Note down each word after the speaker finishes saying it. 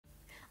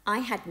I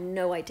had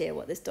no idea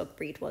what this dog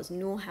breed was,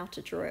 nor how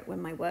to draw it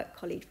when my work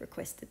colleague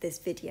requested this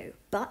video,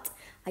 but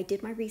I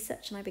did my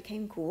research and I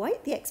became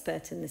quite the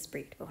expert in this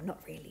breed. Well,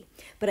 not really,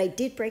 but I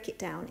did break it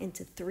down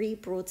into 3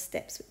 broad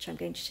steps, which I'm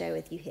going to share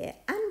with you here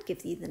and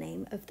give you the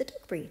name of the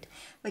dog breed.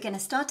 We're going to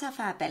start off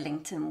our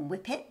Bedlington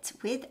Whippet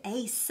with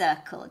a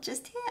circle,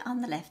 just here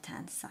on the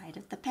left-hand side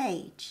of the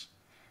page.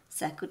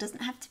 Circle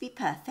doesn't have to be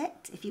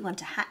perfect. If you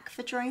want a hack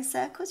for drawing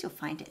circles, you'll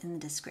find it in the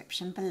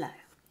description below.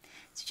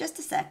 So just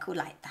a circle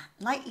like that,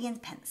 lightly in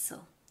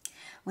pencil.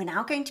 We're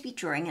now going to be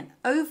drawing an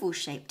oval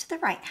shape to the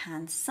right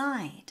hand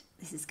side.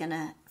 This is going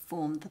to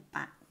form the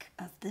back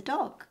of the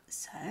dog.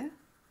 So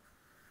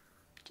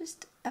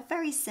just a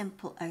very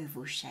simple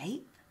oval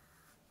shape.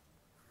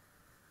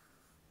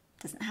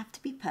 Doesn't have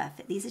to be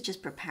perfect. These are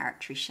just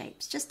preparatory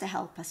shapes just to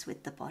help us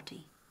with the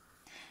body.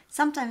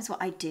 Sometimes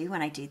what I do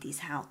when I do these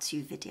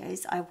how-to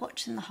videos, I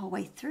watch them the whole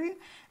way through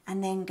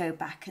and then go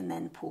back and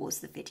then pause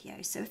the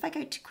video. So if I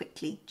go too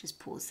quickly, just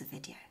pause the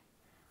video.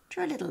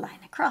 Draw a little line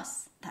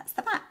across, that's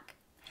the back.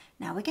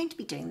 Now we're going to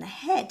be doing the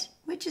head,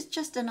 which is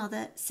just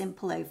another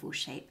simple oval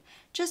shape,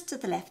 just to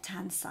the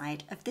left-hand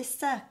side of this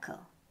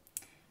circle.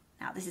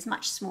 Now this is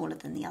much smaller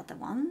than the other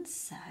ones,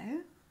 so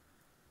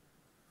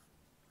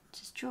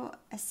just draw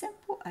a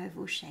simple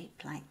oval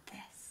shape like this.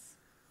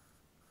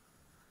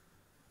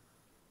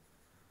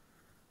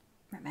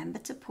 Remember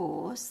to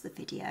pause the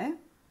video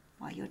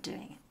while you're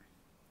doing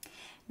it.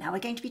 Now we're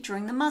going to be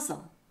drawing the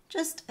muzzle.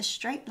 Just a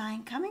straight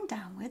line coming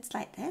downwards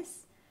like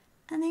this,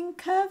 and then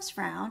curves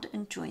round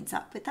and joins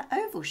up with that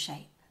oval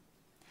shape.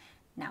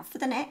 Now for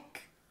the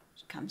neck,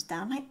 which comes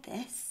down like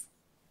this,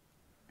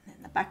 and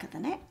then the back of the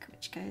neck,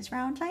 which goes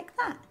round like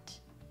that.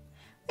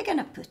 We're going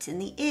to put in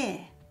the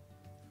ear,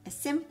 a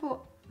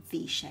simple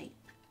V shape,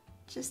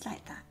 just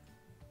like that.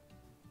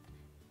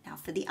 Now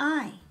for the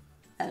eye,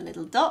 a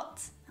little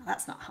dot.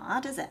 That's not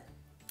hard, is it?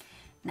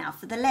 Now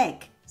for the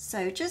leg.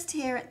 So just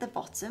here at the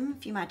bottom,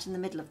 if you imagine the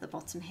middle of the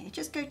bottom here,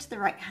 just go to the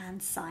right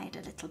hand side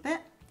a little bit.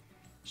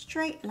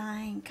 Straight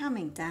line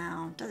coming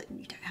down,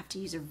 you don't have to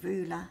use a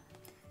ruler.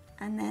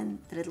 And then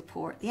the little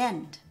paw at the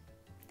end.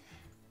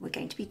 We're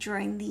going to be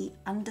drawing the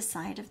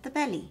underside of the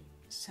belly.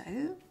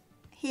 So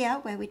here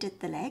where we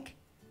did the leg,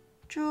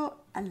 draw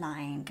a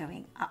line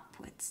going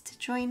upwards to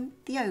join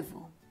the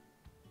oval.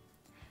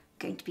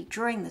 We're going to be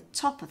drawing the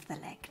top of the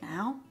leg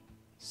now.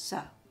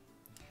 So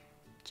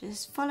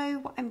just follow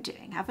what I'm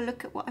doing. Have a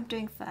look at what I'm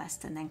doing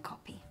first and then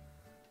copy.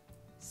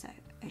 So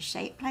a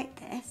shape like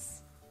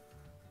this.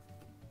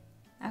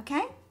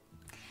 Okay?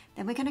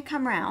 Then we're going to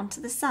come round to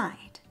the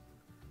side.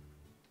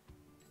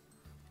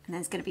 And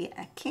there's going to be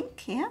a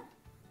kink here.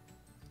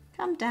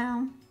 Come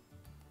down.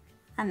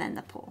 And then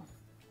the paw.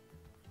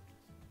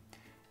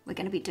 We're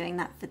going to be doing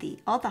that for the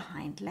other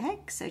hind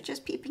leg. So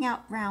just peeping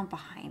out round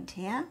behind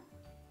here.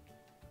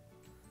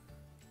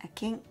 A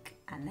kink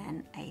and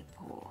then a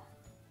paw.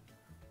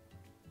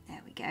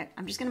 There we go.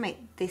 I'm just going to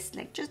make this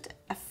leg just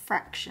a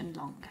fraction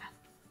longer.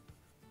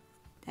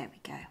 There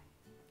we go.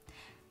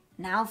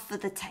 Now for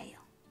the tail.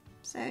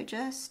 So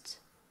just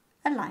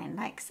a line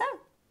like so.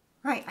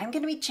 Right, I'm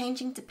going to be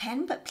changing to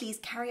pen, but please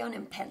carry on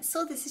in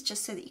pencil. This is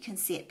just so that you can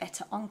see it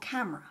better on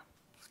camera.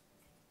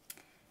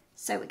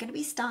 So we're going to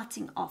be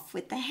starting off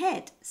with the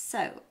head.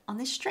 So on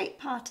this straight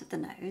part of the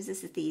nose,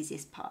 this is the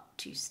easiest part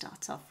to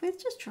start off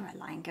with. Just draw a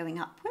line going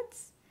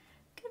upwards.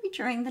 Going to be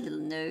drawing the little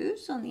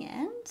nose on the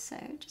end, so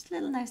just a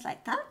little nose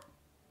like that.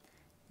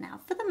 Now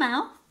for the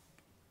mouth,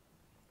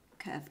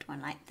 curved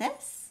one like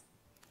this.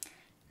 And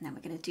then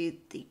we're going to do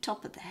the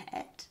top of the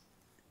head.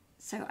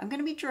 So I'm going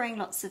to be drawing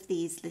lots of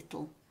these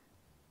little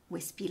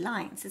wispy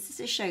lines. This is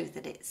to show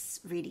that it's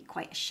really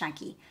quite a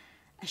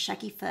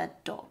shaggy furred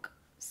dog.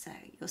 So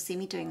you'll see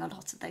me doing a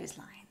lot of those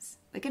lines.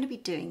 We're going to be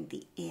doing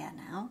the ear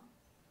now.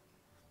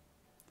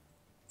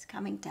 It's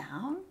coming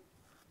down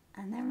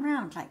and then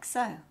round like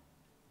so.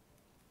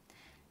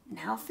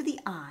 Now for the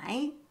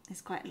eye,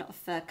 there's quite a lot of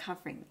fur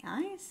covering the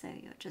eye, so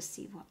you'll just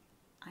see what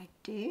I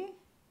do.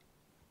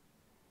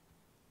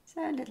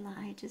 So a little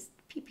eye just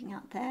peeping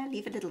out there,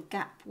 leave a little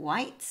gap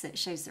white so it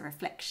shows the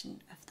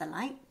reflection of the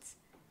light.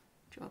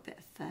 Draw a bit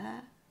of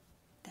fur,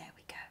 there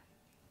we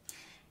go.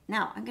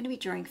 Now I'm going to be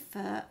drawing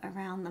fur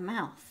around the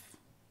mouth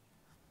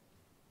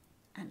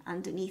and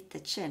underneath the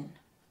chin,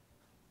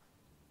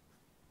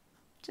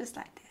 just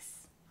like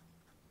this.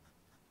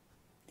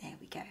 There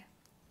we go.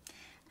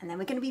 And then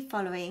we're going to be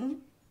following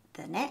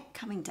the neck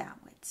coming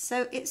downwards.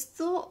 So it's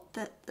thought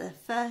that the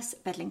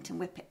first Bedlington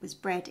Whippet was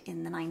bred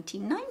in the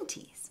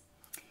 1990s.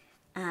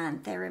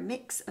 And they're a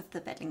mix of the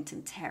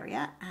Bedlington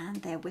Terrier and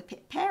their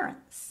Whippet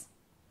parents.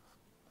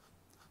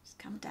 Just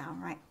come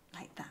down right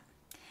like that.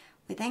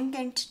 We're then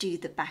going to do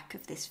the back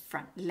of this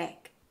front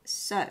leg.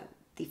 So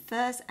the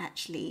fur's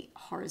actually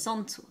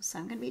horizontal. So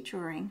I'm going to be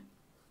drawing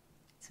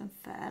some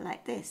fur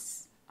like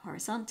this,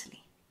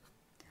 horizontally.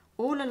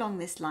 All along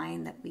this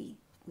line that we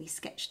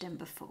sketched in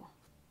before.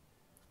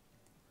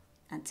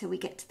 Until we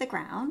get to the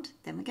ground,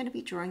 then we're going to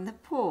be drawing the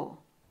paw.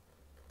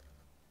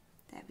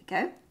 There we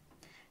go.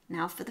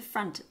 Now for the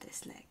front of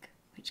this leg,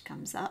 which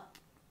comes up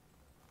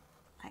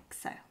like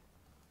so.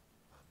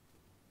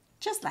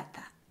 just like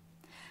that.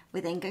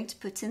 We're then going to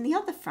put in the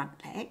other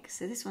front leg.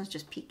 So this one's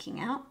just peeking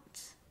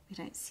out. We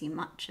don't see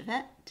much of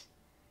it.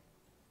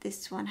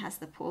 This one has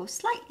the paw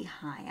slightly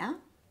higher,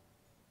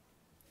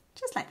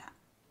 just like that.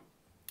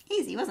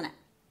 Easy, wasn't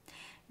it?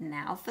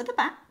 Now for the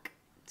back.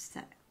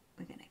 So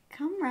we're going to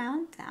come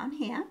round down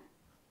here.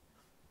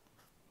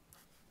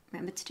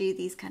 Remember to do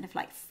these kind of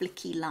like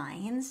flicky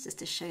lines just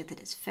to show that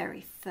it's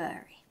very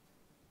furry.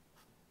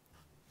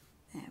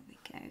 There we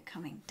go,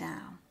 coming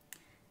down.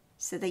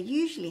 So they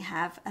usually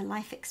have a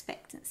life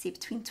expectancy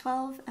between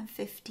 12 and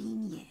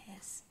 15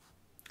 years.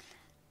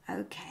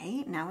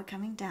 Okay, now we're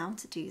coming down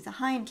to do the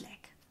hind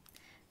leg.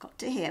 Got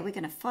to here, we're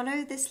going to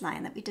follow this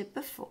line that we did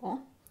before.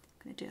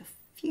 I'm going to do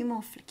a few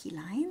more flicky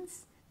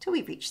lines till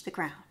we reach the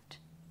ground.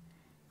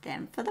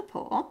 Then for the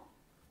paw,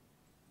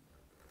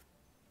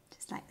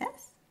 just like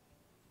this.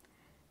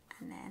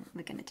 And then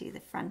we're going to do the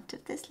front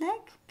of this leg,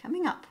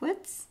 coming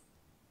upwards,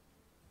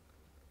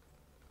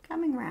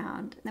 coming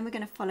round, and then we're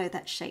going to follow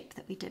that shape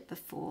that we did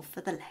before for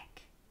the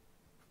leg.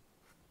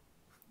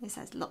 This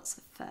has lots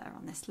of fur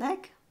on this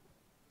leg,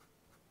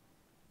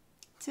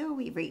 till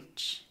we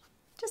reach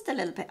just a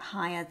little bit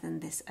higher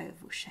than this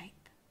oval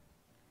shape.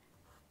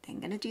 Then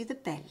going to do the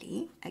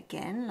belly,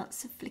 again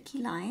lots of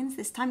flicky lines,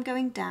 this time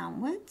going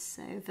downwards,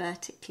 so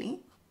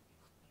vertically,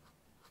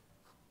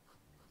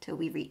 till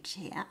we reach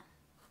here.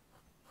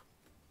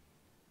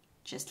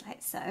 Just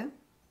like so.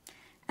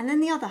 And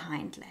then the other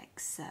hind leg.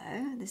 So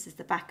this is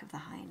the back of the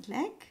hind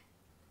leg.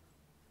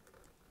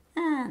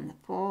 And the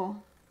paw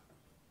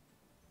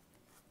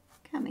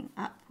coming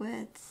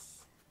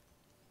upwards.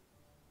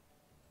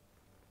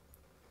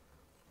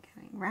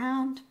 Going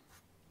round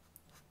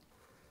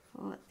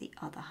for the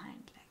other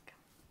hind leg.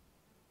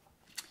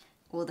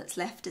 All that's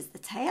left is the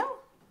tail.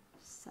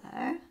 So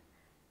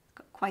it's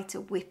got quite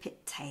a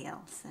whippet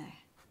tail. So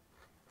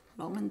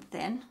long and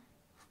thin.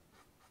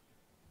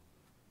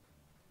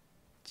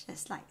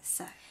 Just like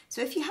so.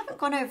 So if you haven't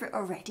gone over it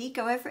already,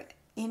 go over it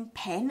in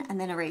pen and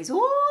then erase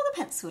all the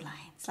pencil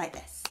lines like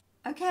this.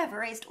 Okay, I've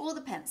erased all the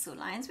pencil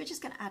lines. We're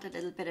just going to add a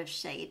little bit of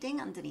shading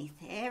underneath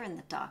here in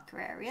the darker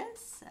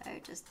areas. So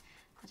just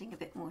adding a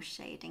bit more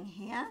shading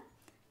here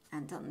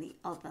and on the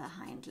other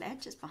hind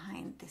leg, just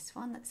behind this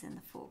one that's in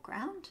the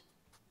foreground.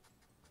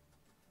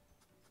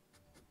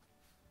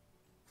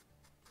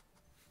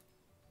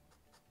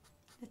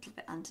 A little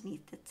bit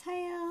underneath the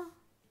tail.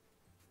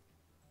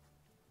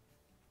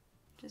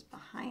 Just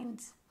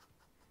behind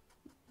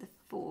the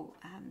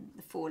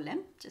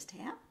forelimb, just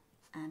here,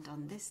 and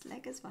on this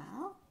leg as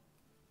well.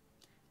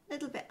 A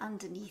little bit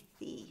underneath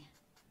the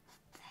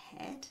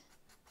head,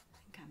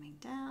 and coming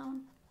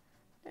down.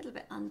 A little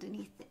bit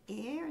underneath the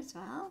ear as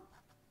well,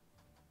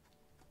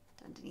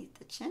 and underneath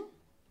the chin.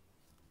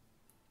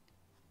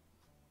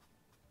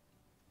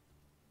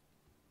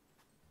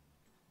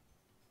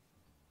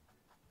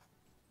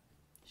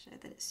 Show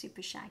that it's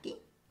super shaggy.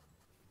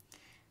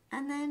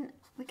 And then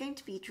we're going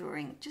to be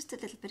drawing just a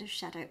little bit of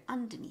shadow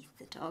underneath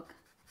the dog,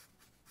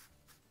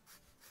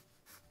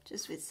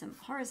 just with some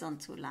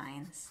horizontal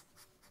lines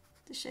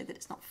to show that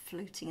it's not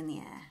floating in the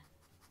air.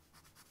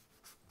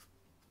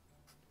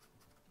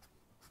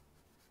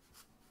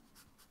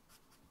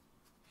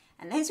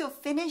 And there's your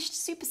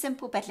finished super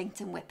simple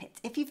Bedlington Whippet.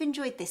 If you've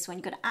enjoyed this one,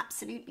 you're going to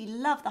absolutely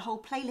love the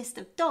whole playlist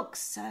of dogs,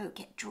 so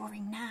get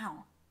drawing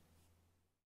now.